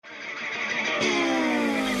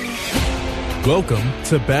Welcome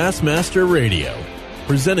to BassMaster Radio,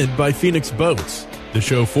 presented by Phoenix Boats, the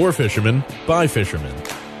show for fishermen by fishermen.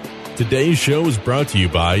 Today's show is brought to you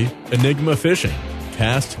by Enigma Fishing.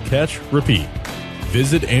 Cast, catch, repeat.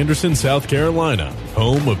 Visit Anderson, South Carolina,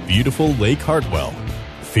 home of beautiful Lake Hartwell.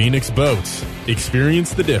 Phoenix Boats.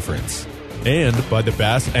 Experience the difference. And by the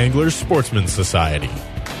Bass Anglers Sportsman Society.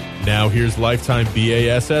 Now here's lifetime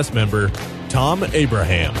BASS member Tom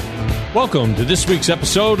Abraham. Welcome to this week's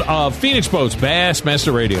episode of Phoenix Boats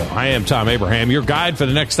BassMaster Radio. I am Tom Abraham, your guide for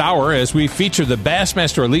the next hour as we feature the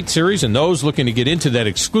BassMaster Elite Series and those looking to get into that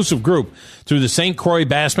exclusive group through the St. Croix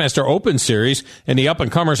BassMaster Open Series and the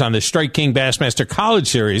up-and-comers on the Strike King BassMaster College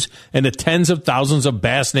Series and the tens of thousands of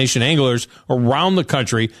Bass Nation anglers around the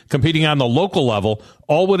country competing on the local level,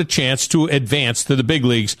 all with a chance to advance to the big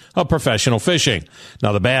leagues of professional fishing.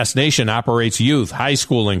 Now, the Bass Nation operates youth, high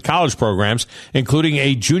school, and college programs, including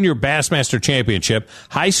a junior Bassmaster Championship,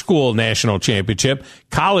 high school national championship,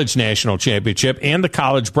 college national championship, and the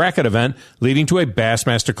college bracket event, leading to a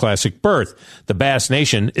Bassmaster Classic berth. The Bass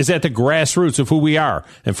Nation is at the grassroots of who we are.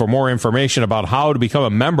 And for more information about how to become a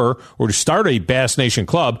member or to start a Bass Nation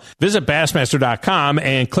club, visit BassMaster.com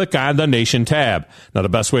and click on the Nation tab. Now, the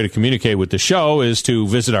best way to communicate with the show is to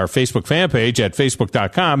visit our Facebook fan page at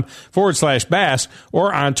Facebook.com/Bass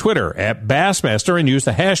or on Twitter at Bassmaster and use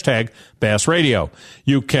the hashtag Bass Radio.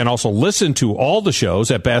 You can also listen to all the shows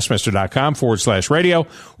at Bassmaster.com/radio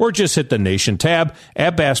or just hit the Nation tab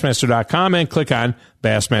at Bassmaster.com and click on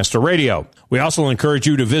Bassmaster Radio. We also encourage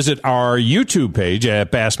you to visit our YouTube page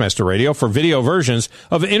at Bassmaster Radio for video versions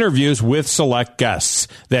of interviews with select guests.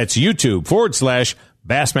 That's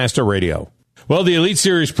YouTube.com/Bassmaster Radio. Well, the Elite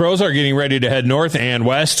Series pros are getting ready to head north and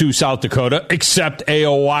west to South Dakota, except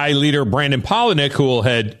AOY leader Brandon Palaniuk, who will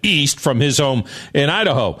head east from his home in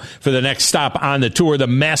Idaho for the next stop on the tour, the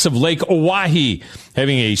massive Lake Oahe.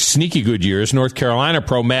 Having a sneaky good year is North Carolina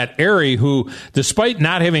pro Matt Airy, who, despite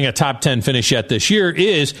not having a top 10 finish yet this year,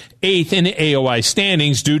 is 8th in the AOY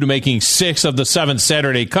standings due to making 6 of the 7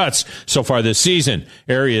 Saturday cuts so far this season.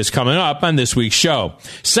 Airy is coming up on this week's show.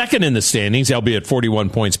 Second in the standings, albeit 41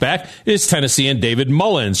 points back, is Tennessean David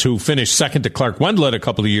Mullins, who finished second to Clark Wendlandt a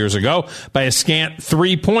couple of years ago by a scant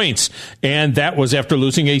 3 points. And that was after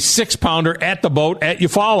losing a 6-pounder at the boat at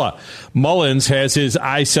Eufaula. Mullins has his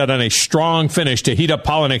eyes set on a strong finish to heat up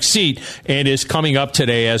Palaniuk's seat and is coming up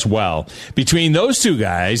today as well. Between those two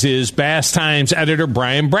guys is Bass Times editor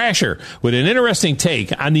Brian Brasher with an interesting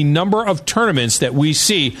take on the number of tournaments that we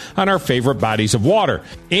see on our favorite bodies of water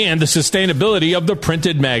and the sustainability of the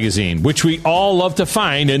printed magazine, which we all love to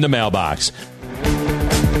find in the mailbox.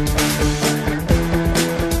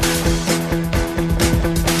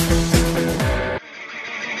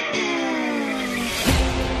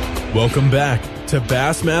 Welcome back to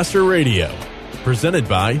BassMaster Radio, presented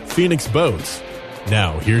by Phoenix Boats.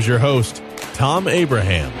 Now, here's your host, Tom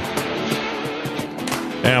Abraham.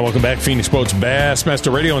 And welcome back, Phoenix Boats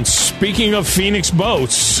BassMaster Radio. And speaking of Phoenix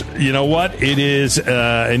Boats, you know what? It is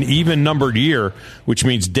an even-numbered year, which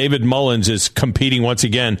means David Mullins is competing once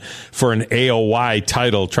again for an AOY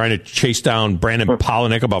title, trying to chase down Brandon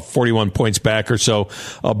Palaniuk, about 41 points back or so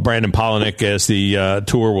of Brandon Palaniuk, as the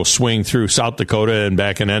tour will swing through South Dakota and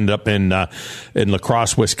back and end up in La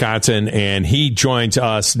Crosse, Wisconsin. And he joins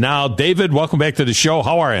us now. David, welcome back to the show.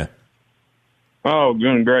 How are you? Oh,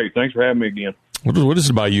 doing great. Thanks for having me again. What is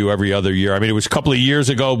it about you every other year? I mean, it was a couple of years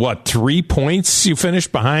ago, 3 points you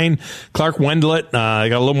finished behind Clark Wendlandt. I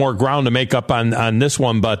got a little more ground to make up on this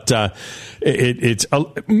one, but it's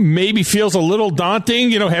maybe feels a little daunting,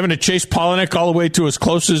 having to chase Palaniuk all the way to as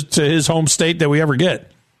close as to his home state that we ever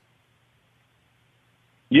get.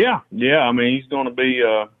 Yeah. I mean, he's going to be,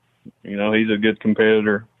 he's a good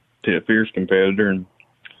competitor, a fierce competitor, and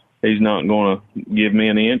he's not going to give me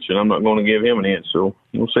an inch, and I'm not going to give him an inch. So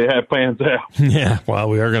we'll see how it pans out. Yeah, well,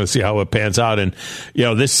 we are going to see how it pans out. And,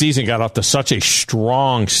 this season got off to such a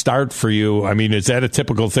strong start for you. I mean, is that a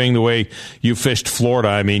typical thing, the way you fished Florida?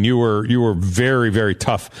 I mean, you were very, very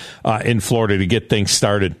tough in Florida to get things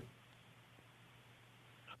started.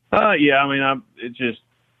 Yeah, I mean, it just,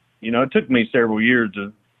 it took me several years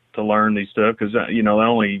to learn these stuff because,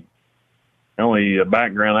 the only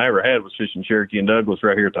background I ever had was fishing Cherokee and Douglas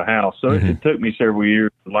right here at the house. So it took me several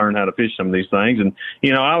years to learn how to fish some of these things. And,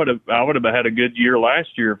 I would have had a good year last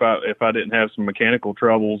year if I didn't have some mechanical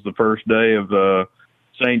troubles the first day of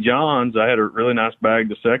St. John's. I had a really nice bag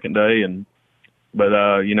the second day, but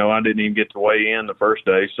I didn't even get to weigh in the first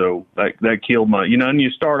day. So that killed my, and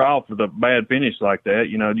you start off with a bad finish like that,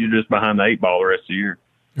 you're just behind the 8 ball the rest of the year.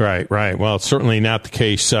 Right. Well, it's certainly not the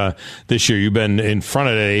case this year. You've been in front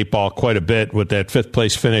of that 8-ball quite a bit with that 5th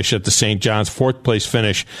place finish at the St. John's, 4th place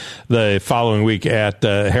finish the following week at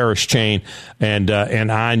the Harris Chain, and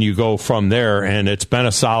on you go from there. And it's been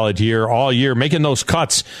a solid year all year, making those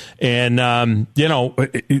cuts. And and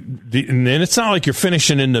it's not like you're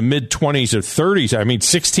finishing in the mid-20s or 30s. I mean,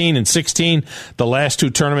 16 and 16, the last 2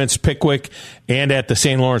 tournaments, Pickwick and at the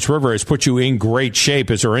St. Lawrence River, has put you in great shape.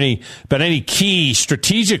 Is there been any key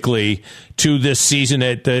strategically to this season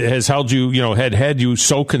that has held you, had you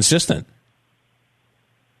so consistent?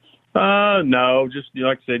 No, just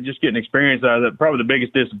like I said, just getting experience out of that. Probably the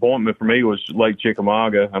biggest disappointment for me was Lake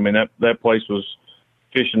Chickamauga. I mean, that place was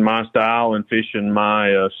fishing my style and fishing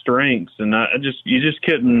my strengths, and you just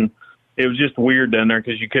couldn't. It was just weird down there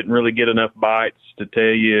because you couldn't really get enough bites to tell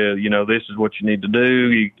you, this is what you need to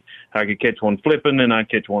do. I could catch one flipping, and I'd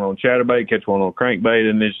catch one on chatterbait, catch one on crankbait,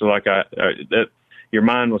 and it's like that. Your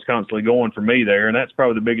mind was constantly going for me there, and that's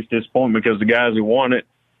probably the biggest disappointment because the guys who won it,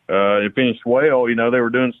 it finished well. They were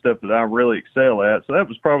doing stuff that I really excel at, so that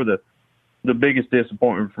was probably the biggest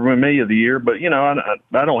disappointment for me of the year. But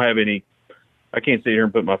I don't have any. I can't sit here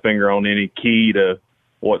and put my finger on any key to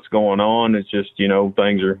what's going on. It's just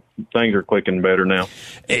things are clicking better now.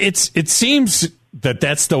 It seems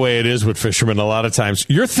that's the way it is with fishermen a lot of times.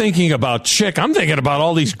 You're thinking about Chick. I'm thinking about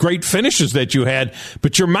all these great finishes that you had,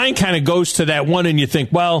 but your mind kind of goes to that one and you think,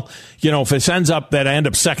 well, if it ends up that I end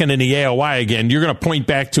up second in the AOY again, you're going to point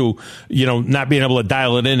back to, not being able to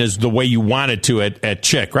dial it in as the way you wanted to at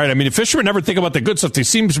Chick, right? I mean, the fishermen never think about the good stuff. It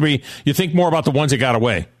seems to be you think more about the ones that got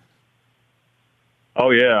away.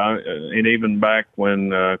 Oh, yeah, and even back when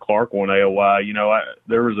Clark won AOY,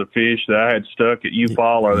 there was a fish that I had stuck at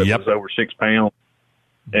U-Faller that was over 6 pounds,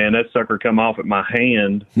 and that sucker come off at my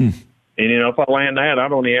hand. And, if I land that,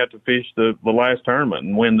 I'd only have to fish the last tournament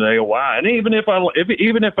and win the AOY. And even if I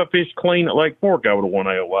fished clean at Lake Fork, I would have won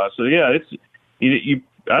AOY. So, yeah,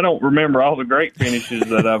 I don't remember all the great finishes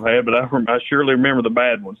that I've had, but I surely remember the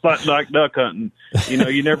bad ones. Like duck hunting.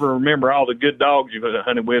 You never remember all the good dogs you've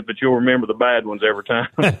hunted with, but you'll remember the bad ones every time.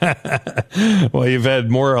 Well, you've had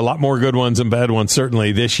a lot more good ones than bad ones,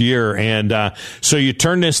 certainly, this year. And so you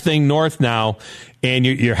turn this thing north now, and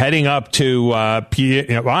you're heading up to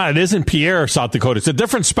Pierre. Well, it isn't Pierre, South Dakota. It's a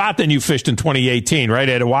different spot than you fished in 2018, right?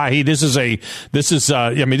 At Oahe. This is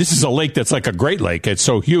a lake that's like a Great Lake. It's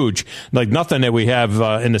so huge, like nothing that we have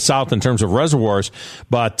in the South in terms of reservoirs.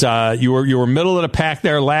 But you were middle of the pack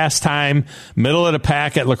there last time, middle of the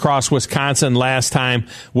pack at La Crosse, Wisconsin last time.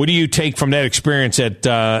 What do you take from that experience at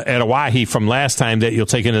Oahe from last time that you'll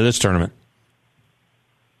take into this tournament?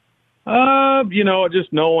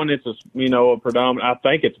 Just knowing it's a predominant. I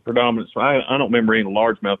think it's a predominant. I don't remember any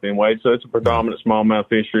largemouth anyway, so it's a predominant smallmouth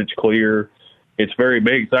fishery. It's clear. It's very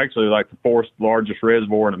big. It's actually like the 4th largest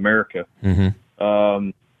reservoir in America.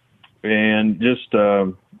 Mm-hmm. And just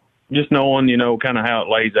knowing, kind of how it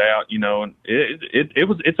lays out, and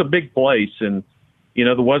it's a big place, and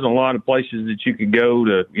there wasn't a lot of places that you could go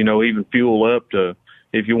to, even fuel up to.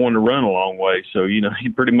 If you wanted to run a long way. So, you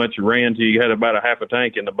pretty much ran till you had about a half a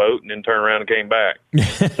tank in the boat and then turned around and came back.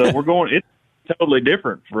 So it's totally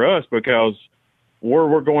different for us because where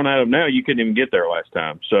we're going out of now, you couldn't even get there last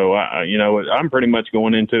time. So, I'm pretty much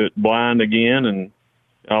going into it blind again, and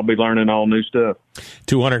I'll be learning all new stuff.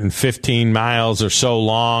 215 miles or so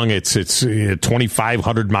long. It's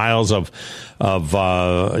 2,500 miles of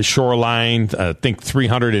shoreline. I think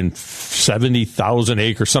 370,000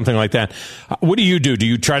 acres, something like that. What do you do? Do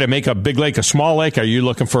you try to make a big lake a small lake? Are you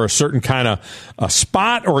looking for a certain kind of a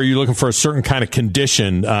spot, or are you looking for a certain kind of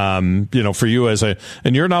condition? For you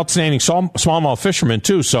and you're an outstanding smallmouth fisherman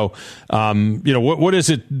too. So, what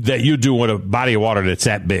is it that you do with a body of water that's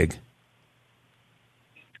that big?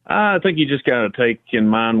 I think you just got to take in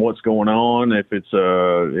mind what's going on. If it's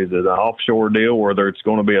is it an offshore deal, whether it's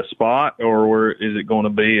going to be a spot, or is it going to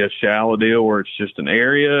be a shallow deal where it's just an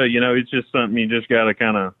area? It's just something you just got to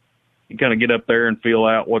kind of get up there and feel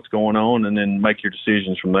out what's going on, and then make your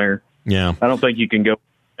decisions from there. Yeah, I don't think you can go,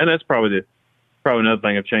 and that's probably another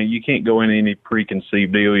thing I've changed. You can't go into any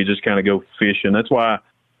preconceived deal. You just kind of go fishing. That's why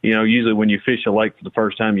usually when you fish a lake for the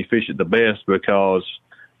first time, you fish it the best because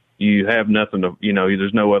you have nothing to,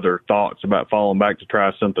 there's no other thoughts about falling back to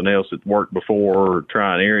try something else that worked before or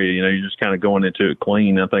try an area. You're just kind of going into it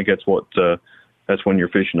clean. I think that's when you're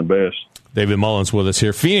fishing the best. David Mullins with us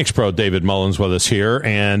here. Phoenix Pro David Mullins with us here.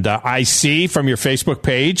 And I see from your Facebook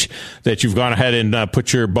page that you've gone ahead and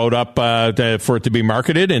put your boat up for it to be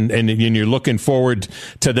marketed, and you're looking forward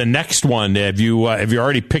to the next one. Have you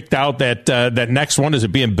already picked out that next one? Is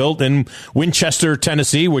it being built in Winchester,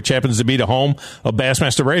 Tennessee, which happens to be the home of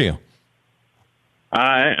BassMaster Radio?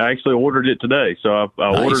 I actually ordered it today, so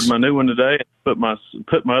I Nice. ordered my new one today. Put my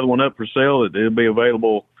other one up for sale. It'll be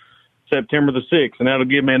available September the 6th, and that'll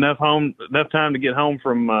give me enough time to get home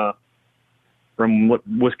from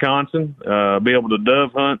Wisconsin. Be able to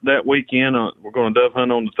dove hunt that weekend. We're going to dove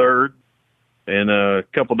hunt on the 3rd. And a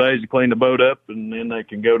couple of days to clean the boat up, and then they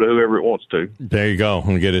can go to whoever it wants to. There you go,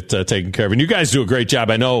 and get it taken care of. And you guys do a great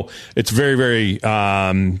job. I know it's very, very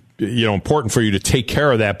important for you to take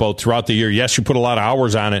care of that boat throughout the year. Yes, you put a lot of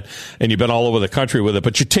hours on it, and you've been all over the country with it,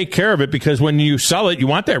 but you take care of it because when you sell it, you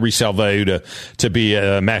want that resale value to be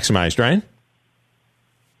maximized, right?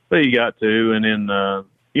 Well, you got to, and then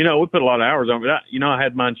we put a lot of hours on it. I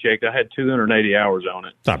had mine checked. I had 280 hours on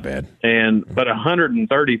it. Not bad. But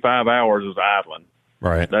 135 hours was idling.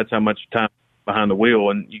 Right. That's how much time behind the wheel.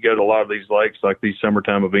 And you go to a lot of these lakes, like these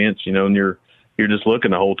summertime events, and you're just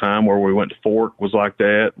looking the whole time. Where we went to Fork was like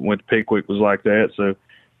that. Went to Pickwick was like that. So,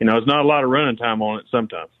 it's not a lot of running time on it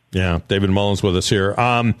sometimes. Yeah. David Mullins with us here.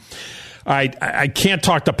 I can't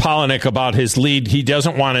talk to Polinick about his lead. He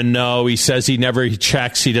doesn't want to know. He says he never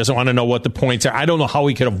checks. He doesn't want to know what the points are. I don't know how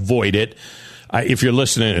he could avoid it. If you're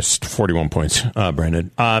listening, it's 41 points,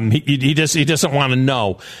 Brandon. He doesn't want to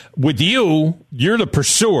know. With you, you're the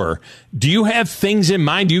pursuer. Do you have things in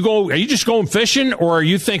mind? Are you just going fishing, or are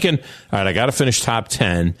you thinking, all right, I got to finish top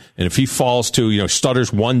 10, and if he falls to,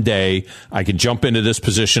 stutters one day, I can jump into this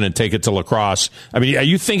position and take it to La Crosse? I mean, are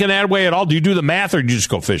you thinking that way at all? Do you do the math, or do you just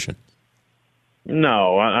go fishing?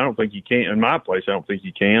 No, I don't think you can. In my place, I don't think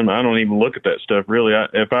you can. I don't even look at that stuff really.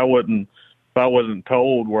 If I wasn't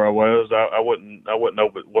told where I was, I wouldn't know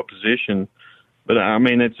what position. But I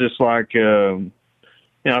mean, it's just like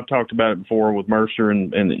I've talked about it before with Mercer,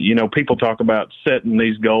 and people talk about setting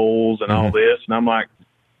these goals and all this, and I'm like,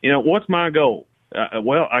 what's my goal?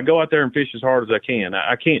 Well, I go out there and fish as hard as I can.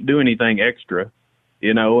 I can't do anything extra,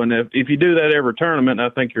 And if you do that every tournament, I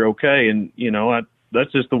think you're okay. And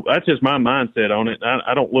that's just my mindset on it.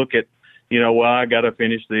 I don't look at, I got to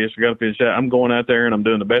finish this, I got to finish that. I'm going out there and I'm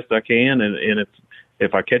doing the best I can. And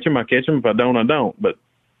if I catch them, I catch them. If I don't, I don't. But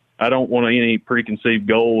I don't want any preconceived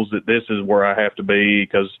goals that this is where I have to be,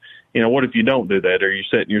 because, what if you don't do that? Are you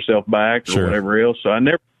setting yourself back or whatever else? So I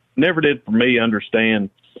never did, for me, understand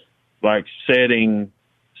like setting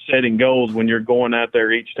goals when you're going out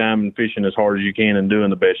there each time and fishing as hard as you can and doing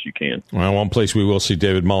the best you can. Well, one place we will see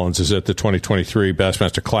David Mullins is at the 2023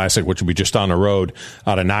 Bassmaster Classic, which will be just on the road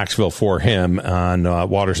out of Knoxville for him on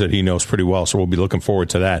waters that he knows pretty well. So we'll be looking forward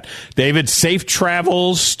to that. David, safe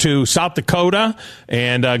travels to South Dakota,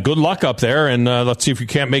 and good luck up there. And let's see if you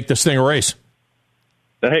can't make this thing a race.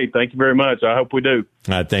 Hey, thank you very much. I hope we do.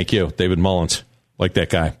 Thank you, David Mullins. Like that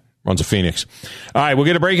guy. Runs a Phoenix. All right, we'll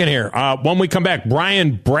get a break in here. When we come back,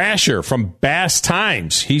 Brian Brasher from Bass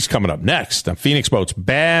Times. He's coming up next on Phoenix Boats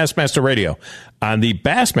Bassmaster Radio on the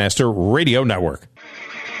Bassmaster Radio Network.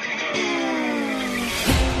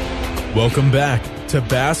 Welcome back to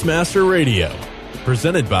Bassmaster Radio,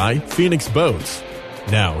 presented by Phoenix Boats.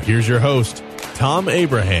 Now, here's your host, Tom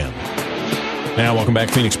Abraham. Now, welcome back,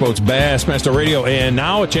 Phoenix Boats Bassmaster Radio, and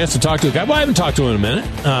now a chance to talk to a guy. Well, I haven't talked to him in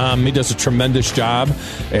a minute. He does a tremendous job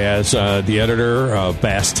as the editor of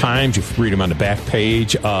Bass Times. You can read him on the back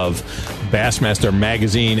page of Bassmaster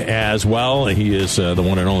Magazine as well. He is the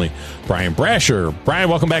one and only Brian Brasher. Brian,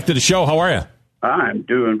 welcome back to the show. How are you? I'm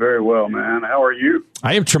doing very well, man. How are you?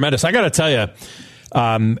 I am tremendous. I got to tell you,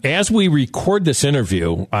 as we record this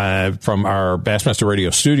interview from our Bassmaster Radio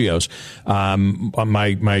studios,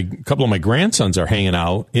 my couple of my grandsons are hanging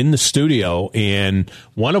out in the studio, and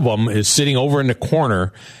one of them is sitting over in the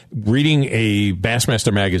corner reading a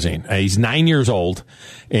Bassmaster magazine. He's 9 years old,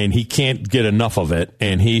 and he can't get enough of it,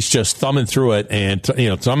 and he's just thumbing through it and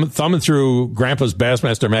thumbing through Grandpa's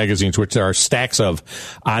Bassmaster magazines, which there are stacks of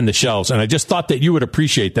on the shelves. And I just thought that you would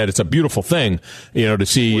appreciate that. It's a beautiful thing, to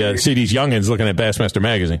see these youngins looking at Bassmaster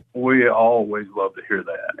magazine. We always love to hear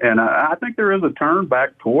that, and I think there is a turn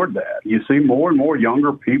back toward that. You see more and more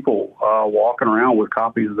younger people walking around with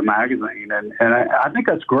copies of the magazine, and I think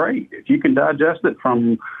that's great if you can digest it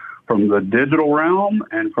from the digital realm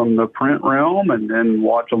and from the print realm, and then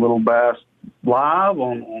watch a little Bass live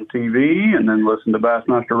on TV, and then listen to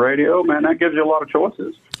Bassmaster Radio. Man, that gives you a lot of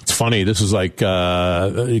choices. It's funny. This is like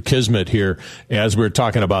Kismet here. As we're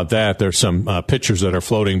talking about that, there's some pictures that are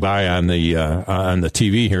floating by on the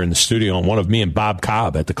TV here in the studio, and one of me and Bob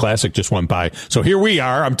Cobb at the Classic just went by. So here we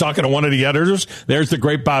are. I'm talking to one of the editors. There's the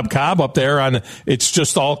great Bob Cobb up there. It's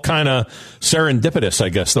just all kind of serendipitous, I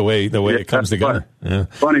guess, the way it comes together. Yeah.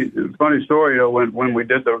 Funny story. When we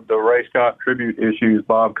did the Ray Scott tribute issues,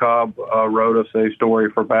 Bob Cobb wrote us a story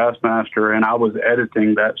for Bassmaster, and I was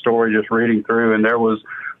editing that story, just reading through, and there was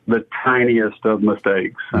the tiniest of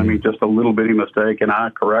mistakes. I mean, just a little bitty mistake, and I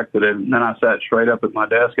corrected it. And then I sat straight up at my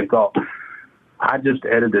desk and thought, I just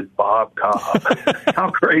edited Bob Cobb. How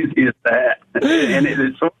crazy is that? And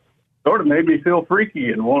it sort of made me feel freaky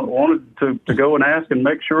and wanted to go and ask and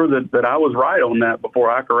make sure that I was right on that before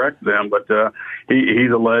I corrected them. But he's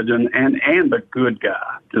a legend and a good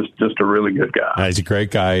guy, just a really good guy. He's a great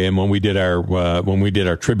guy. And when we did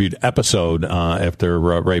our tribute episode after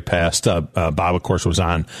Ray passed, Bob, of course, was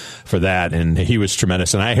on for that, and he was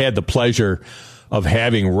tremendous. And I had the pleasure of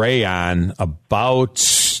having Ray on about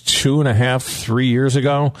 2.5, 3 years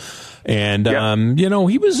ago. And,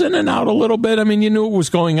 he was in and out a little bit. I mean, you knew what was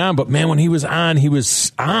going on, but man, when he was on, he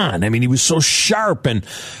was on. I mean, he was so sharp. And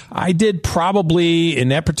I did probably, in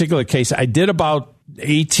that particular case, I did about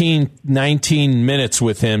 18, 19 minutes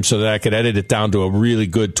with him so that I could edit it down to a really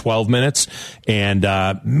good 12 minutes. And,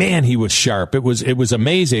 man, he was sharp. It was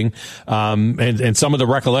amazing. And some of the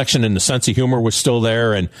recollection and the sense of humor was still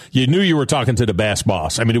there. And you knew you were talking to the Bass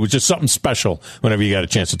boss. I mean, it was just something special whenever you got a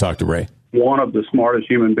chance to talk to Ray. One of the smartest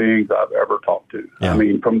human beings I've ever talked to. Yeah. I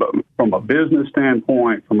mean, from a business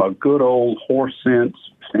standpoint, from a good old horse sense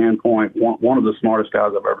standpoint, one of the smartest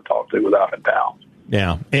guys I've ever talked to, without a doubt.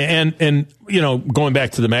 Yeah. And going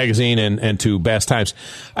back to the magazine and to Bass Times,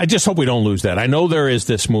 I just hope we don't lose that. I know there is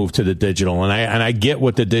this move to the digital, and I get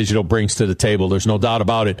what the digital brings to the table. There's no doubt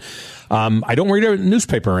about it. I don't read a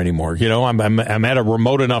newspaper anymore. I'm at a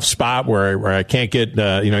remote enough spot where I can't get,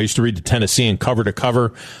 I used to read the Tennessean cover to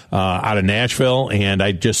cover out of Nashville, and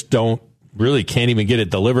I just can't even get it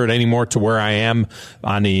delivered anymore to where I am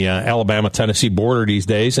on the Alabama-Tennessee border these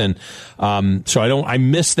days. And so I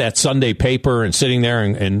miss that Sunday paper and sitting there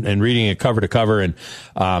and reading it cover to cover. And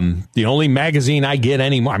the only magazine I get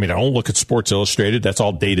anymore, I mean, I don't look at Sports Illustrated. That's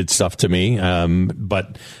all dated stuff to me.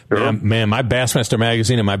 But sure. man, my Bassmaster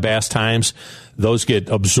magazine and my Bass Times, those get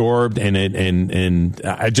absorbed. And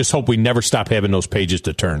I just hope we never stop having those pages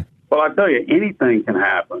to turn. Well, I tell you, anything can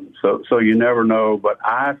happen, so you never know, but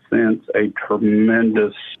I sense a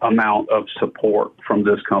tremendous amount of support from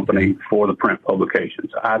this company for the print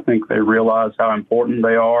publications. I think they realize how important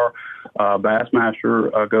they are.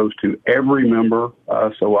 Bassmaster goes to every member,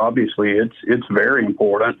 so obviously it's very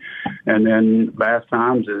important. And then Bass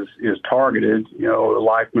Times is targeted,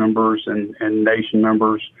 life members and nation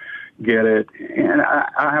members get it. And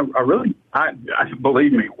I really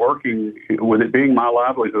believe me, working with it being my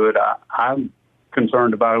livelihood, I'm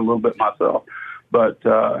concerned about it a little bit myself. But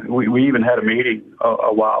we even had a meeting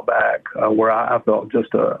a while back where I felt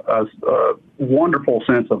just a wonderful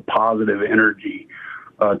sense of positive energy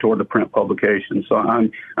toward the print publication. So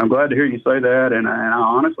I'm glad to hear you say that, and I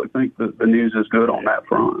honestly think that the news is good on that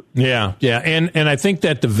front. Yeah, and I think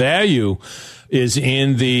that the value is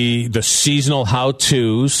in the seasonal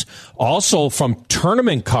how-tos. Also, from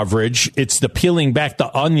tournament coverage, it's the peeling back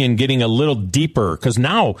the onion, getting a little deeper. Because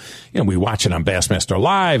now, we watch it on Bassmaster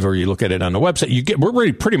Live, or you look at it on the website. We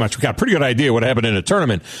got a pretty good idea what happened in a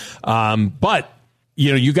tournament. But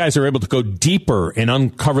you guys are able to go deeper and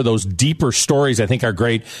uncover those deeper stories. I think are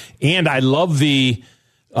great, and I love the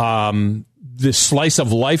slice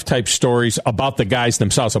of life type stories about the guys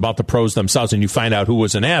themselves, about the pros themselves, and you find out who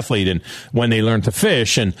was an athlete and when they learned to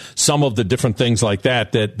fish and some of the different things like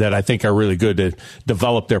that I think are really good to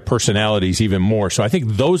develop their personalities even more. So I think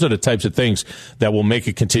those are the types of things that will make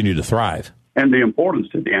it continue to thrive. And the importance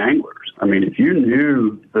to the anglers. I mean, if you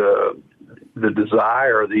knew the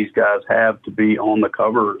desire these guys have to be on the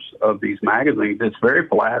covers of these magazines, it's very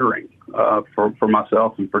flattering for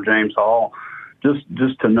myself and for James Hall.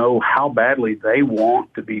 Just to know how badly they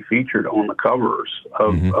want to be featured on the covers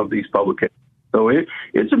of these publications. So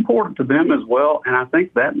it's important to them as well, and I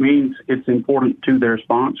think that means it's important to their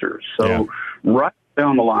sponsors. So right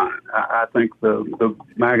down the line, I think the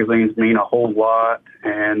magazines mean a whole lot,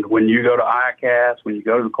 and when you go to ICAST, when you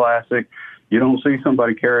go to the Classic, you don't see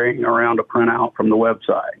somebody carrying around a printout from the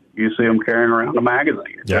website. You see them carrying around a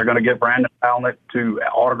magazine. If they're going to get Brandon Palnick to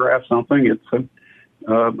autograph something, it's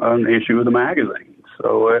an issue of the magazine.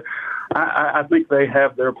 So I think they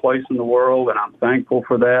have their place in the world, and I'm thankful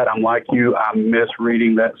for that. I'm like you. I miss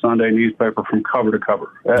reading that Sunday newspaper from cover to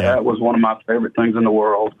cover. That was one of my favorite things in the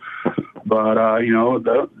world. But,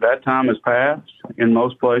 that time has passed in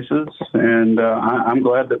most places, and I'm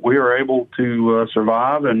glad that we are able to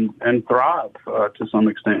survive and thrive to some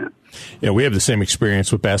extent. Yeah, we have the same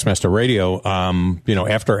experience with Bassmaster Radio.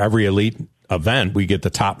 After every elite event, we get the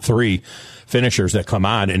top 3 finishers that come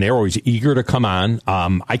on, and they're always eager to come on.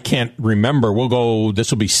 I can't remember.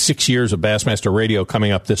 This will be 6 years of Bassmaster Radio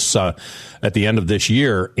coming up this at the end of this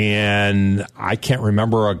year, and I can't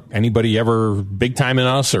remember anybody ever big timing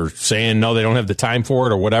us or saying no, they don't have the time for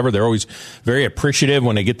it or whatever. They're always very appreciative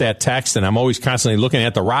when they get that text, and I'm always constantly looking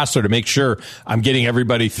at the roster to make sure I'm getting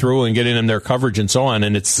everybody through and getting them their coverage and so on.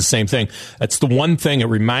 And it's the same thing. That's the one thing. It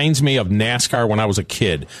reminds me of NASCAR when I was a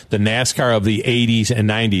kid, the NASCAR of the 80s and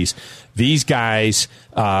 90s. These guys,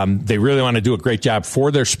 they really want to do a great job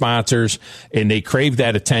for their sponsors, and they crave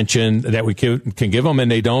that attention that we can give them,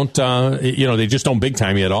 and they don't, they just don't big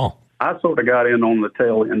time you at all. I sort of got in on the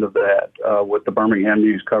tail end of that with the Birmingham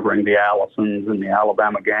News covering the Allisons and the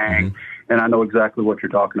Alabama gang, and I know exactly what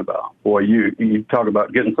you're talking about. Boy, you talk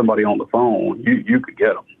about getting somebody on the phone, you could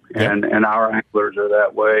get them. And our anglers are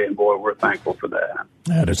that way, and boy, we're thankful for that.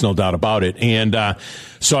 Yeah, there's no doubt about it. And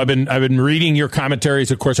so I've been reading your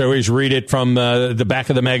commentaries. Of course, I always read it from the back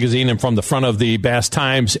of the magazine and from the front of the Bass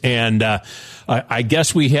Times. And I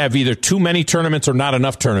guess we have either too many tournaments or not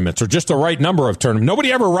enough tournaments, or just the right number of tournaments.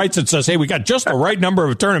 Nobody ever writes and says, "Hey, we got just the right number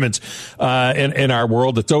of tournaments." In our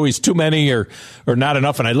world, it's always too many or not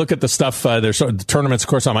enough. And I look at the stuff. There's tournaments, of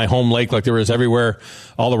course, on my home lake, like there is everywhere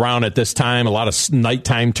all around at this time. A lot of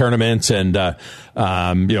nighttime tournaments, and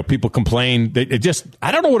people complain.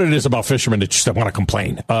 I don't know what it is about fishermen that just want to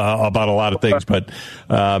complain about a lot of things, but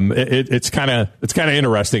it's kind of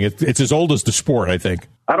interesting. It's as old as the sport, I think.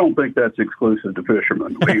 I don't think that's exclusive to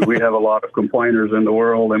fishermen. We have a lot of complainers in the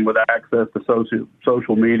world, and with access to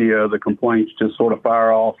social media, the complaints just sort of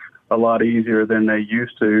fire off a lot easier than they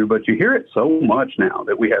used to. But you hear it so much now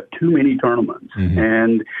that we have too many tournaments,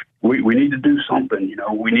 and we need to do something.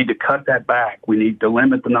 We need to cut that back. We need to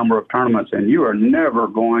limit the number of tournaments, and you are never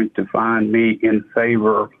going to find me in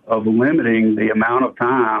favor of limiting the amount of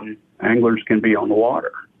time anglers can be on the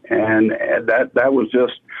water. And that was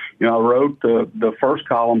just, I wrote the first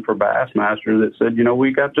column for Bassmaster that said,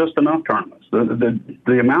 we got just enough tournaments.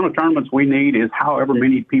 The amount of tournaments we need is however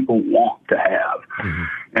many people want to have.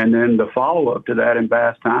 And then the follow-up to that in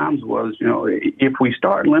Bass Times was, if we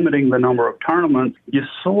start limiting the number of tournaments, you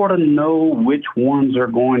sort of know which ones are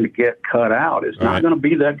going to get cut out. It's not going to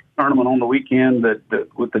be that tournament on the weekend that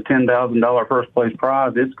with the $10,000 first place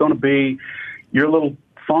prize. It's going to be your little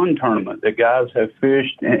fun tournament that guys have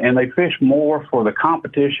fished, and they fish more for the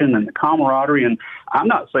competition and the camaraderie. And I'm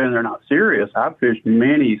not saying they're not serious. I've fished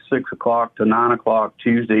many 6 o'clock to 9 o'clock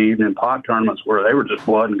Tuesday evening pot tournaments where they were just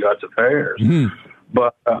blood and guts affairs.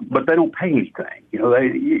 But they don't pay anything.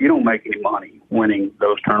 You don't make any money winning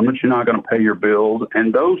those tournaments. You're not going to pay your bills.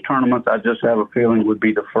 And those tournaments, I just have a feeling, would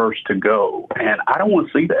be the first to go. And I don't want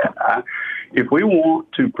to see that. If we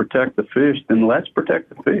want to protect the fish, then let's protect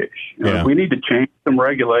the fish. If we need to change some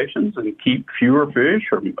regulations and keep fewer fish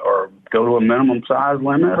or go to a minimum size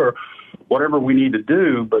limit or whatever we need to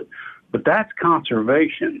do, but that's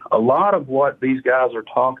conservation. A lot of what these guys are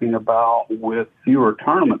talking about with fewer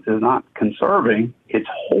tournaments is not conserving, it's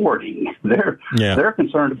hoarding. They're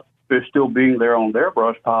concerned about fish still being there on their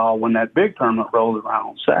brush pile when that big tournament rolls around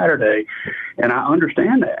on Saturday. And I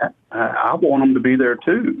understand that. I want them to be there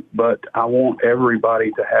too, but I want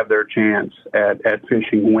everybody to have their chance at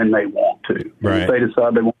fishing when they want to. Right. If they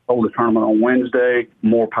decide they want to hold a tournament on Wednesday,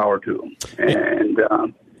 more power to them. And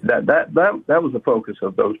that was the focus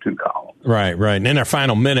of those two columns. Right. And in our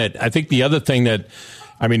final minute, I think the other thing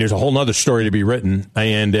there's a whole other story to be written,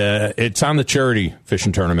 and it's on the charity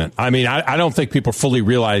fishing tournament. I don't think people fully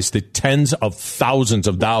realize the tens of thousands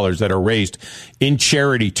of dollars that are raised in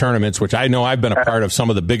charity tournaments, which I know I've been a part of some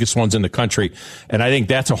of the biggest ones in the country, and I think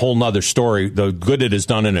that's a whole nother story, the good it has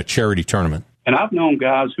done in a charity tournament. And I've known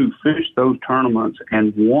guys who fished those tournaments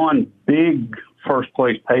and won big first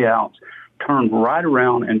place payouts, turned right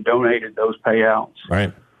around and donated those payouts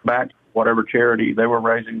back to whatever charity they were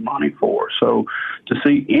raising money for. So to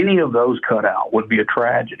see any of those cut out would be a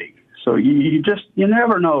tragedy. So you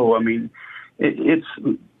never know. It's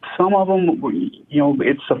some of them,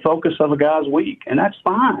 it's the focus of a guy's week, and that's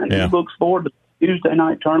fine. He looks forward to the Tuesday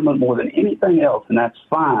night tournament more than anything else, and that's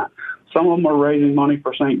fine. Some of them are raising money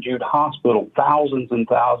for St. Jude Hospital, thousands and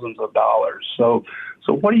thousands of dollars. So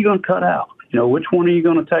what are you going to cut out? Which one are you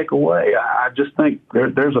going to take away? I just think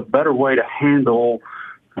there's a better way to handle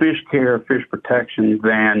fish care, fish protection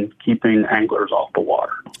than keeping anglers off the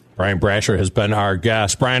water. Brian Brasher has been our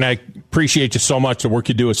guest. Brian, I appreciate you so much. The work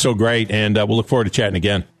you do is so great, and we'll look forward to chatting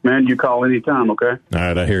again. Man, you call anytime, okay? All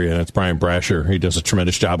right, I hear you. That's Brian Brasher. He does a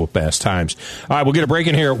tremendous job with Bass Times. All right, we'll get a break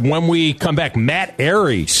in here. When we come back, Matt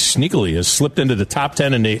Airy sneakily has slipped into the top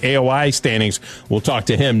 10 in the AOI standings. We'll talk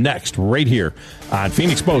to him next, right here on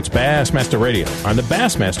Phoenix Boats Bassmaster Radio on the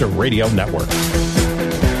Bassmaster Radio Network.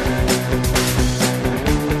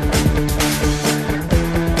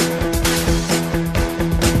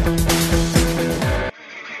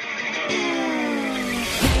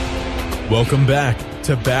 Welcome back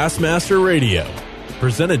to Bassmaster Radio,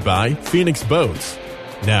 presented by Phoenix Boats.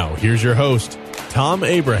 Now, here's your host, Tom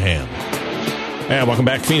Abraham. And welcome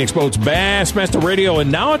back, Phoenix Boats Bassmaster Radio.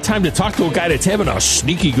 And now it's time to talk to a guy that's having a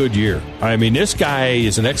sneaky good year. I mean, this guy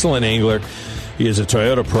is an excellent angler. He is a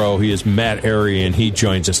Toyota Pro. He is Matt Airy, and he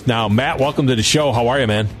joins us now. Matt, welcome to the show. How are you,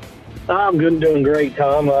 man? I'm good and doing great,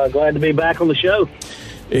 Tom. Glad to be back on the show.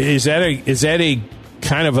 Is that a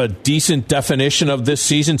kind of a decent definition of this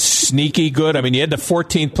season? Sneaky good? I mean, you had the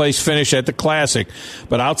 14th place finish at the Classic,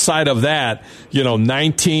 but outside of that,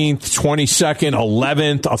 19th, 22nd,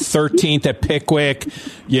 11th, a 13th at Pickwick.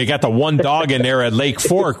 You got the one dog in there at Lake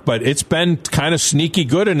Fork, but it's been kind of sneaky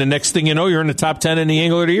good, and the next thing you know, you're in the top 10 in the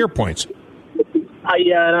Angler of the Year points.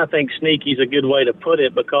 Yeah, and I think sneaky is a good way to put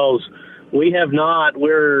it, because we have not,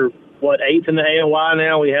 we're, 8th in the AOI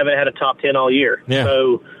now? We haven't had a top 10 all year. Yeah.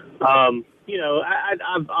 So,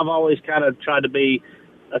 I've always kind of tried to be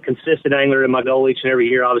a consistent angler, and my goal each and every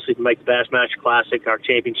year, obviously, to make the Bassmaster Classic our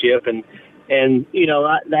championship, and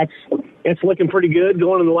it's looking pretty good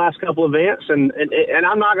going in the last couple of events, and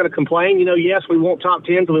I'm not going to complain. Yes, we want top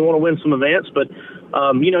 10s and we want to win some events, but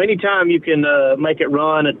anytime you can make it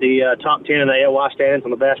run at the top 10 in the AOI standings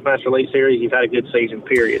on the Bassmaster Elite Series, you've had a good season.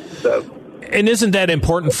 Period. So. And isn't that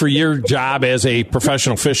important for your job as a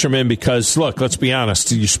professional fisherman? Because, look, let's be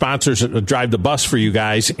honest, your sponsors drive the bus for you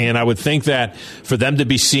guys, and I would think that for them to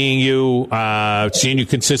be seeing you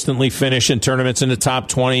consistently finish in tournaments in the top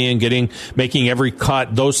 20 and making every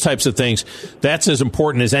cut, those types of things, that's as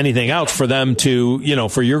important as anything else for them to,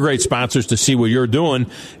 for your great sponsors to see what you're doing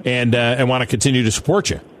and want to continue to support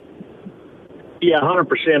you. Yeah,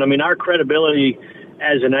 100%. I mean, our credibility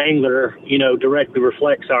as an angler, directly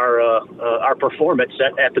reflects our performance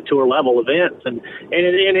at the tour level events, and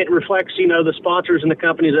it reflects, the sponsors and the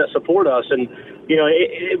companies that support us, and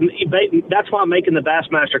that's why making the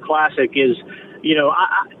Bassmaster Classic is,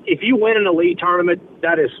 if you win an elite tournament,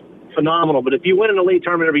 that is phenomenal. But if you win an elite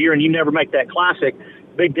tournament every year and you never make that Classic,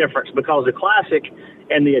 big difference, because the Classic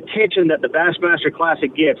and the attention that the Bassmaster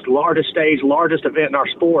Classic gets, largest stage, largest event in our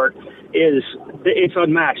sport, it's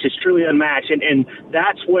unmatched. It's truly unmatched. And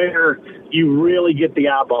that's where you really get the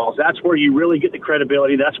eyeballs. That's where you really get the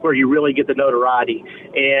credibility. That's where you really get the notoriety.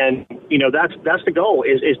 And, that's the goal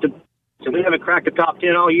is to, so we haven't cracked the top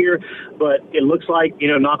 10 all year, but it looks like,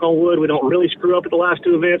 knock on wood, we don't really screw up at the last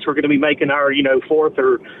two events. We're going to be making our, fourth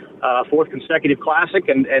consecutive Classic,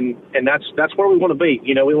 and that's where we want to be.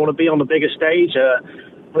 We want to be on the biggest stage,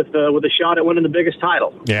 with a shot at winning the biggest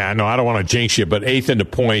title. Yeah, no, I don't want to jinx you, but 8th in the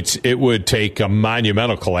points, it would take a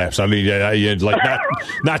monumental collapse. I mean,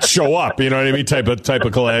 not show up, you know what I mean? Type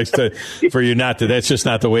of collapse for you not to. That's just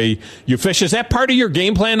not the way you fish. Is that part of your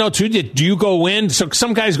game plan, though, too? Do you go in? So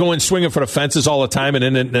some guys go in swinging for the fences all the time,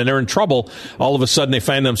 and then they're in trouble. All of a sudden, they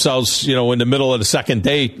find themselves, in the middle of the second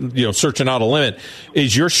day, searching out a limit.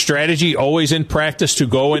 Is your strategy always in practice to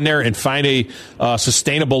go in there and find a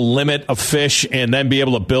sustainable limit of fish and then be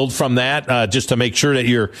able to build from that, just to make sure that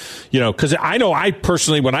you're, because I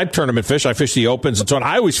personally, when I tournament fish, I fish the opens and so on.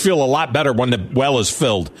 I always feel a lot better when the well is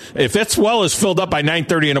filled. If its well is filled up by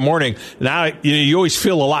 9:30 in the morning, now you always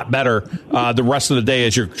feel a lot better the rest of the day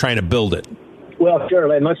as you're trying to build it. Well,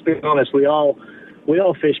 sure, and let's be honest, we all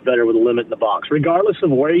fish better with a limit in the box, regardless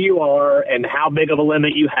of where you are and how big of a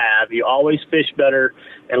limit you have. You always fish better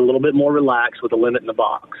and a little bit more relaxed with a limit in the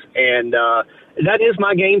box, and that is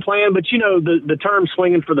my game plan. But the term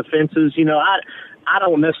swinging for the fences, I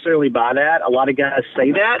don't necessarily buy that. A lot of guys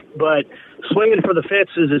say that, but swinging for the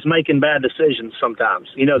fences is making bad decisions sometimes.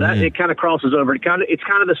 That it kind of crosses over. It's kind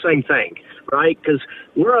of the same thing, right? Because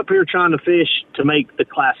we're up here trying to fish to make the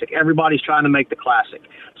Classic. Everybody's trying to make the Classic.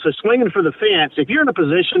 So swinging for the fence, if you're in a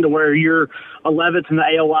position to where you're 11th in the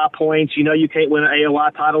AOI points, you can't win an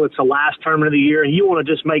AOI title, it's the last tournament of the year, and you want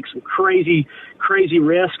to just make some crazy, crazy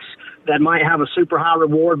risks that might have a super high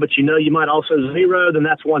reward, but you might also zero, then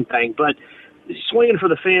that's one thing. But swinging for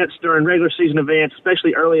the fence during regular season events,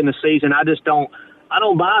 especially early in the season, I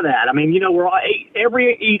don't buy that. I mean,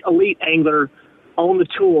 every elite angler on the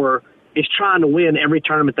tour is trying to win every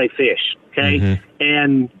tournament they fish, okay? Mm-hmm.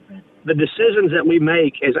 And the decisions that we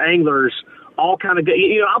make as anglers all kind of good.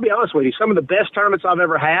 I'll be honest with you. Some of the best tournaments I've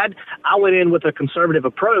ever had, I went in with a conservative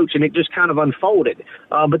approach, and it just kind of unfolded.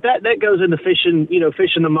 But that goes into fishing,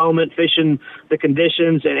 fishing the moment, fishing the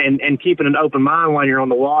conditions, and keeping an open mind when you're on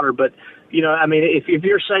the water. But, if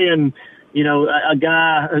you're saying, a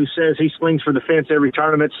guy who says he swings for the fence every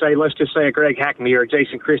tournament, let's just say a Greg Hackney or a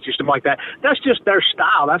Jason Christie or something like that, that's just their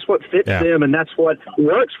style. That's what fits them, and that's what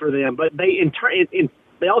works for them. But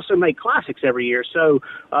they also make classics every year. So,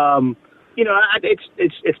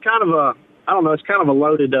 it's kind of it's kind of a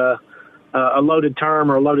loaded term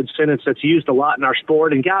or a loaded sentence that's used a lot in our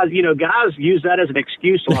sport. And guys use that as an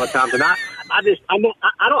excuse a lot of times. And I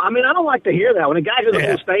don't like to hear that. When a guy goes up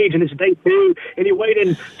on stage and it's day 2 and he weighed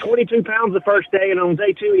in 22 pounds the first day, and on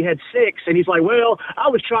day 2 he had 6, and he's like, well, I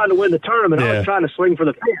was trying to win the tournament. I was trying to swing for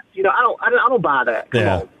the fence. I don't buy that. Come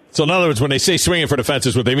on. So in other words, when they say swinging for the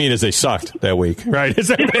fences, what they mean is they sucked that week, right? Is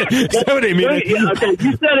that what they mean? Yeah, okay,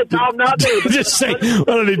 you said it, Tom, not me. Just say, why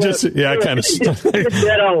don't they just? Yeah, I kind of. I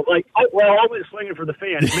went swinging for the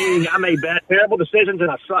fence, meaning I made terrible decisions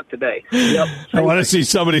and I sucked today. Yep. I want to see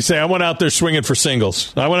somebody say, I went out there swinging for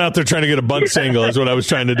singles. I went out there trying to get a bunt single. Is what I was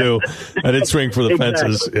trying to do. I didn't swing for the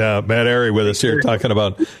fences. Yeah, Matt Airy with us here talking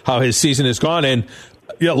about how his season has gone. And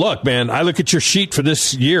look, man, I look at your sheet for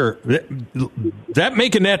this year. That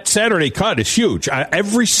making that Saturday cut is huge.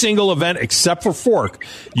 Every single event except for Fork,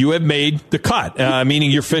 you have made the cut,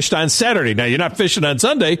 meaning you're fished on Saturday. Now, you're not fishing on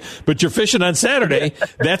Sunday, but you're fishing on Saturday.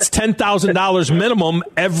 That's $10,000 minimum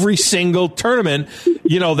every single tournament.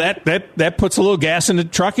 That puts a little gas in the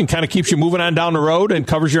truck and kind of keeps you moving on down the road and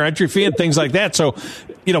covers your entry fee and things like that. So,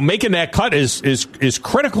 making that cut is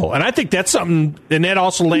critical. And I think that's something, and that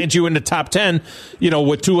also lands you in the top 10,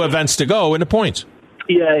 with 2 events to go in the points.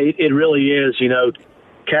 Yeah, it really is.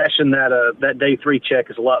 Cashing that day 3 check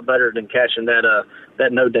is a lot better than cashing that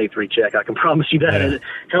no day 3 check. I can promise you that. Yeah. It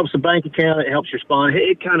helps the bank account. It helps your spawn.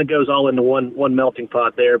 It kind of goes all into one melting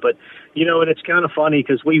pot there. But and it's kind of funny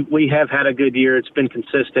because we have had a good year. It's been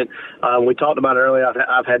consistent. We talked about it earlier.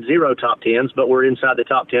 I've had 0 top 10s, but we're inside the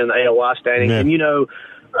top 10 in the AOY standings. Yeah. And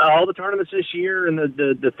all the tournaments this year and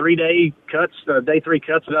the 3-day cuts, day 3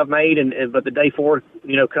 cuts that I've made, but the day 4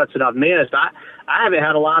 cuts that I've missed, I haven't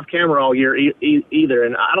had a live camera all year either.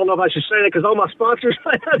 And I don't know if I should say that because all my sponsors.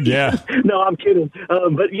 Yeah. No, I'm kidding.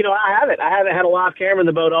 But I haven't had a live camera in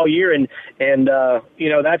the boat all year, and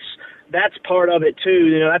that's part of it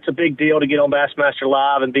too. That's a big deal to get on Bassmaster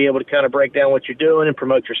Live and be able to kind of break down what you're doing and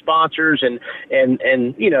promote your sponsors and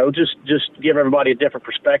just give everybody a different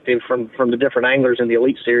perspective from the different anglers in the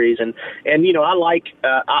Elite Series. And I'd like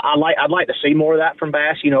to see more of that from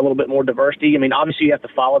Bass. A little bit more diversity. I mean, obviously you have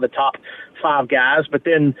to follow the top 5 guys, but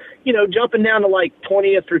then jumping down to like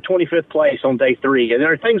 20th through 25th place on day 3, and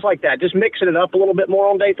there are things like that. Just mixing it up a little bit more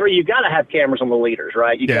on day 3. You got to have cameras on the leaders,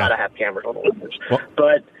 right? You got to have cameras on the leaders,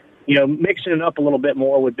 but. Mixing it up a little bit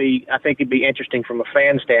more I think it'd be interesting from a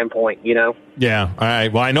fan standpoint, Yeah. All right.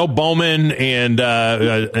 Well, I know Bowman and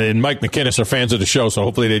Mike McInnes are fans of the show, so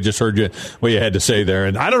hopefully they just heard what you had to say there.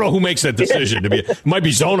 And I don't know who makes that decision. It might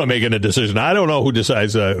be Zona making a decision. I don't know who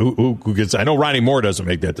decides who gets. I know Ronnie Moore doesn't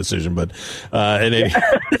make that decision, but in any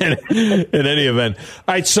event. All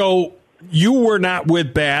right. So. You were not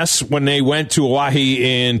with Bass when they went to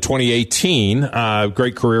Hawaii in 2018.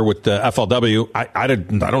 Great career with the FLW. I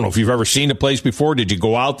don't know if you've ever seen the place before. Did you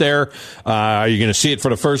go out there? Are you going to see it for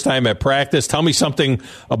the first time at practice? Tell me something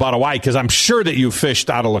about Hawaii, because I'm sure that you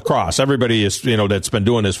fished out of La Crosse. Everybody is, that's been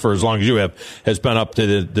doing this for as long as you have, has been up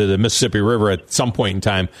to the Mississippi River at some point in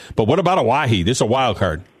time. But what about Hawaii? This is a wild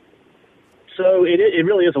card. So it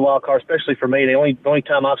really is a wild card, especially for me. The only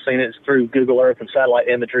time I've seen it is through Google Earth and satellite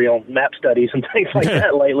imagery on map studies and things like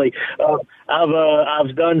that lately.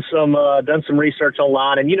 I've done some research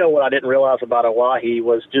online, and what I didn't realize about Hawaii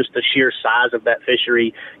was just the sheer size of that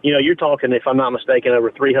fishery. You're talking, if I'm not mistaken,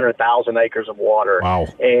 over 300,000 acres of water. Wow!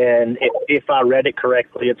 And if I read it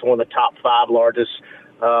correctly, it's one of the top 5 largest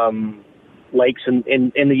lakes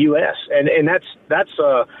in the U.S. And that's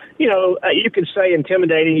you can say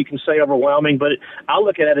intimidating, you can say overwhelming, but I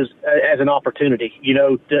look at it as an opportunity,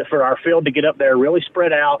 for our field to get up there, really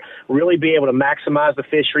spread out, really be able to maximize the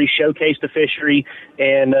fishery, showcase the fishery.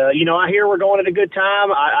 And, I hear we're going at a good time.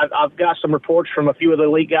 I've got some reports from a few of the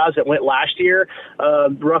elite guys that went last year,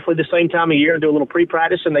 roughly the same time of year, to do a little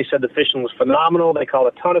pre-practice, and they said the fishing was phenomenal. They caught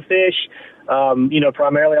a ton of fish,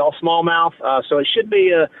 primarily all smallmouth. So it should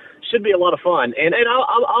be a lot of fun. And I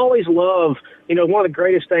always love one of the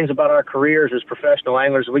greatest things about our careers as professional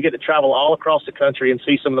anglers is we get to travel all across the country and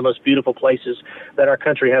see some of the most beautiful places that our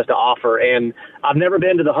country has to offer. And I've never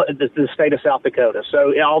been to the state of South Dakota.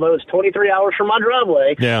 So although it's 23 hours from my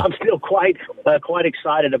driveway, I'm still quite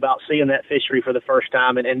excited about seeing that fishery for the first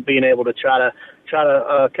time and being able to try to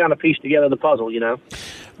kind of piece together the puzzle,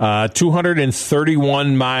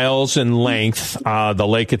 231 miles in length, the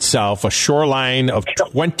lake itself, a shoreline of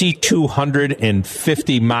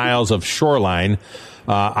 2,250 miles of shoreline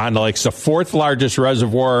on the lake. It's the fourth largest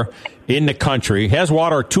reservoir in the country. Has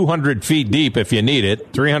water 200 feet deep if you need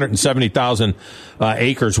it, 370,000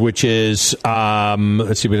 acres, which is,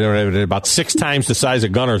 about 6 times the size of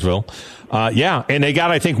Gunnersville. And they got,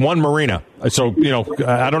 I think, one marina. So,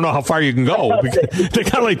 I don't know how far you can go. They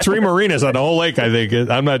got like 3 marinas on the whole lake, I think.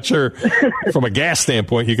 I'm not sure. From a gas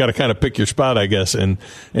standpoint, you got to kind of pick your spot, I guess, and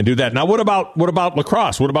do that. Now, what about La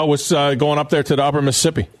Crosse? What about what's going up there to the upper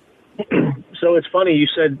Mississippi? So it's funny. You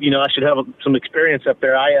said, I should have some experience up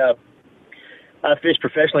there. I fished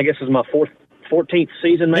professionally. I guess this is my 14th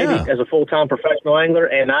season, maybe, as a full-time professional angler.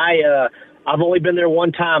 And I've only been there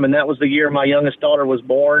one time, and that was the year my youngest daughter was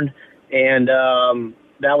born. And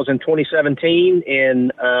that was in 2017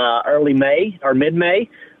 in early May or mid-May.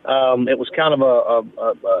 It was kind of a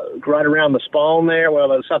right around the spawn there.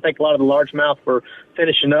 Well, I think a lot of the largemouth were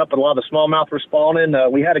finishing up, but a lot of the smallmouth were spawning.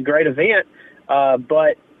 We had a great event,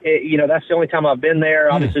 but that's the only time I've been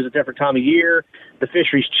there. Obviously, it's a different time of year. The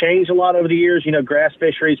fisheries change a lot over the years. Grass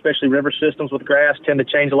fisheries, especially river systems with grass, tend to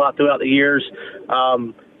change a lot throughout the years.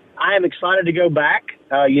 I am excited to go back.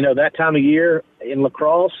 That time of year in La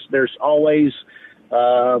Crosse, there's always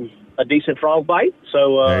a decent frog bite.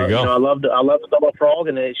 So there you go. I love the double frog,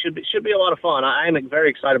 and it should be a lot of fun. I am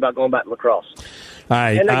very excited about going back to La Crosse.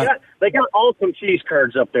 And they got awesome cheese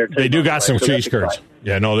curds up there too. They do got some cheese curds.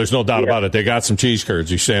 Yeah, no, there's no doubt about it. They got some cheese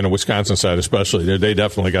curds. You say on the Wisconsin side, especially, they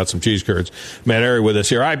definitely got some cheese curds. Matt Airy with us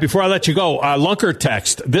here. All right, before I let you go, Lunker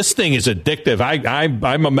Text. This thing is addictive.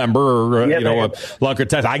 I'm a member, of Lunker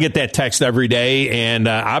Text. I get that text every day, and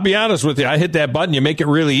I'll be honest with you. I hit that button. You make it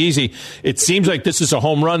really easy. It seems like this is a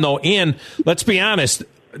home run, though. And let's be honest.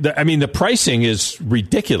 The pricing is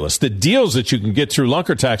ridiculous. The deals that you can get through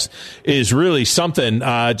Lunker Text is really something.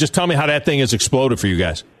 Just tell me how that thing has exploded for you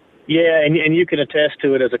guys. Yeah, and you can attest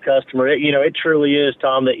to it as a customer. It truly is,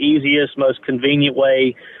 Tom, the easiest, most convenient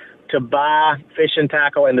way to buy fishing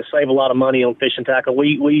tackle and to save a lot of money on fishing tackle.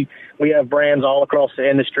 We have brands all across the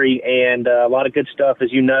industry and a lot of good stuff,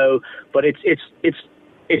 as you know. But it's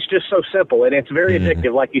just so simple, and it's very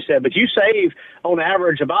addictive, like you said. But you save, on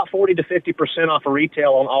average, about 40 to 50% off of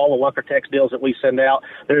retail on all the Lunker Text deals that we send out.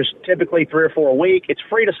 There's typically 3 or 4 a week. It's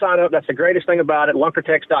free to sign up. That's the greatest thing about it,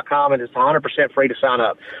 lunkertext.com, and it's 100% free to sign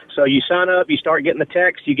up. So you sign up, you start getting the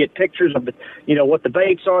text, you get pictures of what the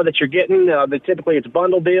baits are that you're getting. Typically it's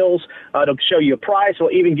bundle deals. It'll show you a price. It'll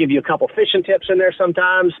even give you a couple fishing tips in there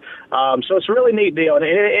sometimes. So it's a really neat deal, and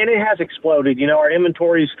it has exploded. Our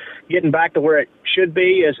inventory's getting back to where it should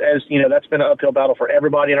be, as that's been an uphill battle for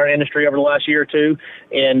everybody in our industry over the last year or two.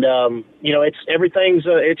 And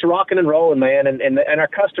it's rocking and rolling, man. And our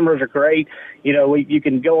customers are great. You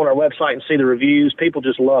can go on our website and see the reviews. People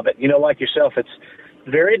just love it. Like yourself, it's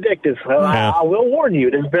very addictive. I will warn you,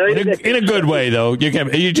 it is very addictive. In a good way, though.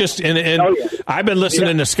 I've been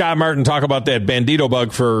listening to Scott Martin talk about that bandito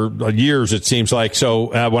bug for years, it seems like.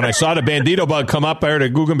 So when I saw the bandito bug come up there, the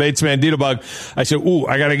Guggen Baits bandito bug, I said,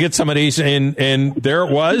 I got to get some of these. And there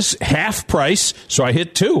it was, half price. So I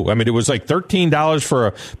hit 2. I mean, it was like $13 for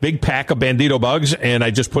a big pack of bandito bugs. And I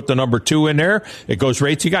just put the number 2 in there. It goes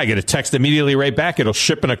right to you. I get a text immediately right back. It'll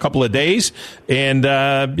ship in a couple of days. And,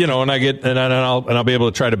 and I'll be able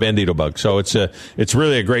to try the bandito bug. So it's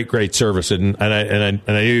really a great service, and I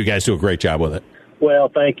know you guys do a great job with it. Well,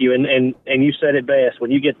 thank you, and you said it best. When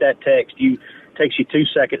you get that text, it takes you 2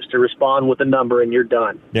 seconds to respond with a number, and you're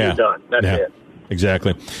done. Yeah. You're done. That's it.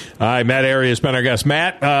 Exactly. All right, Matt Airy has been our guest.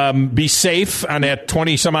 Matt, be safe on that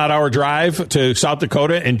 20-some-odd hour drive to South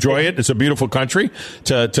Dakota. Enjoy it. It's a beautiful country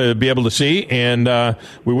to be able to see, and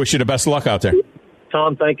we wish you the best of luck out there.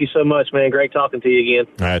 Tom, thank you so much, man. Great talking to you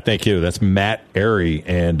again. All right, thank you. That's Matt Airy,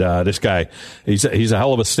 and this guy, he's a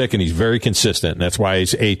hell of a stick, and he's very consistent. And that's why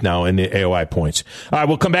he's 8th now in the AOI points. All right,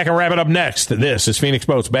 we'll come back and wrap it up next. This is Phoenix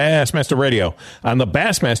Boats BassMaster Radio on the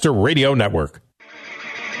BassMaster Radio Network.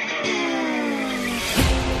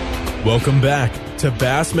 Welcome back to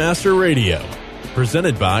BassMaster Radio,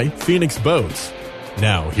 presented by Phoenix Boats.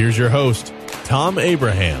 Now, here's your host, Tom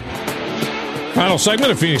Abraham. Final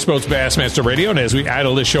segment of Phoenix Boats Bassmaster Radio, and as we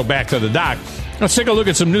idle this show back to the dock, let's take a look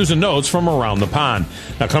at some news and notes from around the pond.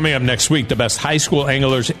 Now, coming up next week, the best high school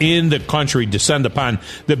anglers in the country descend upon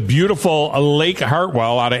the beautiful Lake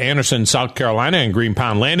Hartwell out of Anderson, South Carolina, and Green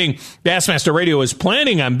Pond Landing. Bassmaster Radio is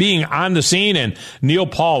planning on being on the scene, and Neil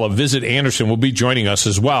Paul of Visit Anderson will be joining us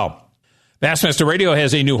as well. Bassmaster Radio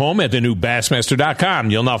has a new home at the new BassMaster.com.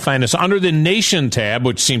 You'll now find us under the Nation tab,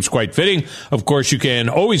 which seems quite fitting. Of course, you can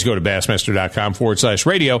always go to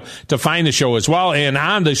BassMaster.com/radio to find the show as well, and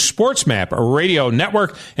on the Sports Map Radio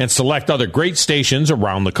Network, and select other great stations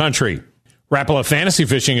around the country. Rapala Fantasy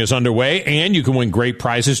Fishing is underway, and you can win great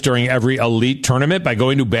prizes during every elite tournament by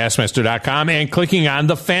going to BassMaster.com and clicking on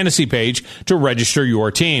the fantasy page to register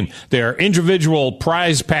your team. There are individual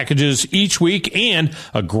prize packages each week and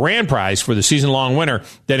a grand prize for the season-long winner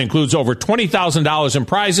that includes over $20,000 in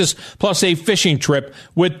prizes, plus a fishing trip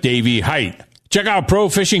with Davey Height. Check out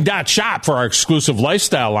profishing.shop for our exclusive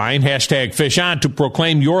lifestyle line, #FishOn, to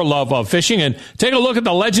proclaim your love of fishing, and take a look at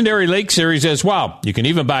the legendary Lake Series as well. You can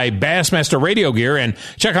even buy Bassmaster Radio gear and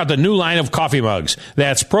check out the new line of coffee mugs.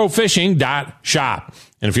 That's profishing.shop.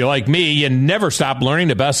 And if you're like me, you never stop learning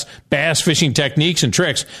the best bass fishing techniques and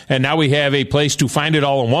tricks. And now we have a place to find it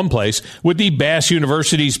all in one place with the Bass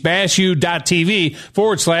University's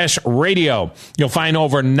BassU.TV/radio. You'll find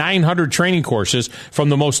over 900 training courses from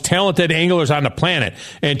the most talented anglers on the planet.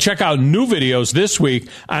 And check out new videos this week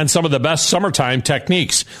on some of the best summertime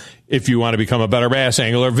techniques. If you want to become a better bass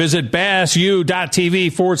angler, visit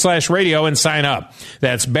BassU.TV/radio and sign up.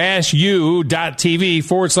 That's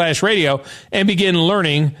BassU.TV/radio and begin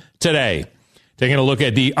learning today. Taking a look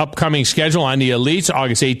at the upcoming schedule on the Elites,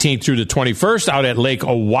 August 18th through the 21st out at Lake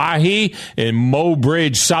Oahe in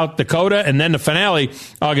Mobridge, South Dakota. And then the finale,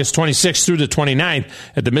 August 26th through the 29th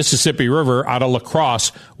at the Mississippi River out of La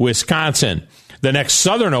Crosse, Wisconsin. The next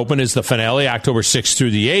Southern Open is the finale, October 6th through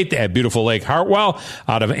the 8th at beautiful Lake Hartwell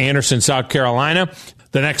out of Anderson, South Carolina.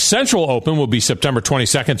 The next Central Open will be September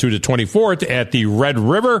 22nd through the 24th at the Red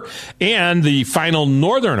River. And the final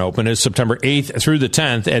Northern Open is September 8th through the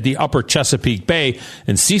 10th at the Upper Chesapeake Bay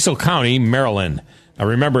in Cecil County, Maryland. Now,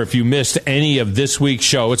 remember, if you missed any of this week's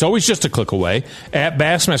show, it's always just a click away at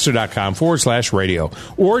BassMaster.com/radio.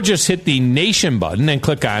 Or just hit the Nation button and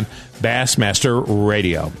click on Bassmaster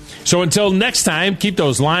Radio. So until next time, keep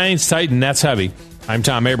those lines tight and nets heavy. I'm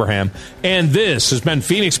Tom Abraham, and this has been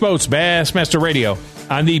Phoenix Boats Bassmaster Radio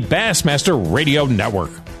on the Bassmaster Radio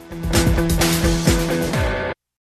Network.